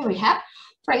the patient rehab,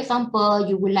 for example,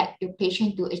 you would like your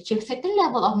patient to achieve certain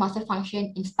level of muscle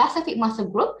function in specific muscle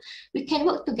group, we can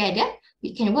work together.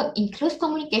 We can work in close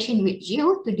communication with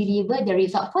you to deliver the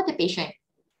result for the patient.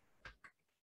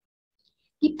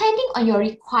 Depending on your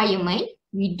requirement,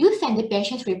 we do send the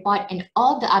patient's report and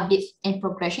all the updates and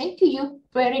progression to you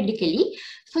periodically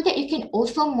so that you can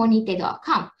also monitor the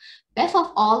outcome. Best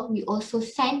of all, we also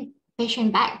send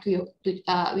patient back to you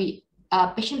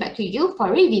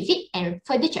for revisit and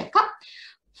further checkup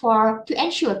to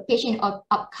ensure patient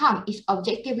outcome is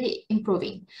objectively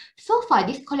improving. So far,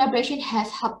 this collaboration has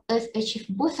helped us achieve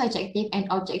both subjective and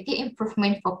objective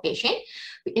improvement for patient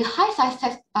with a high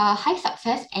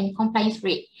success and compliance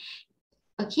rate.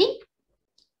 Okay.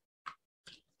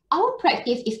 Our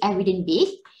practice is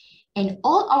evidence-based, and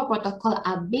all our protocols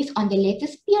are based on the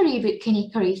latest peer-reviewed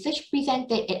clinical research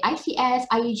presented at ICS,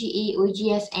 IUGA,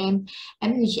 OGSM,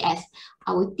 and MUGS.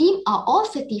 Our team are all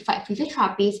certified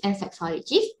physiotherapists and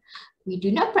sexologists. We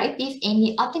do not practice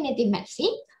any alternative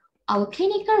medicine. Our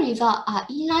clinical results are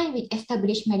in line with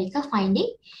established medical findings,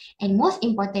 and most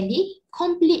importantly,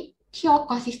 complete cure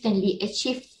consistently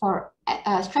achieved for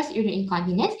stress urinary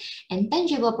incontinence and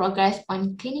tangible progress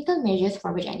on clinical measures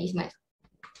for vaginismus.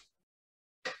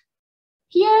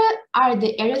 Here are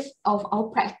the areas of our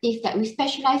practice that we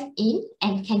specialize in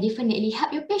and can definitely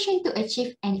help your patient to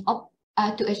achieve the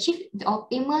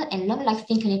optimal and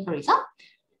long-lasting clinical result.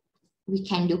 We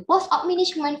can do post-op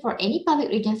management for any pelvic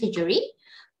region surgery,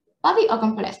 pelvic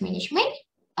organ prolapse management,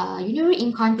 urinary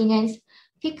incontinence,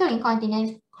 fecal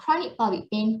incontinence, chronic pelvic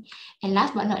pain, and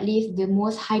last but not least, the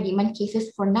most high demand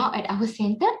cases for now at our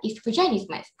center is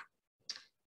vaginismus.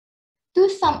 To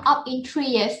sum up, in 3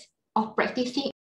 years of practicing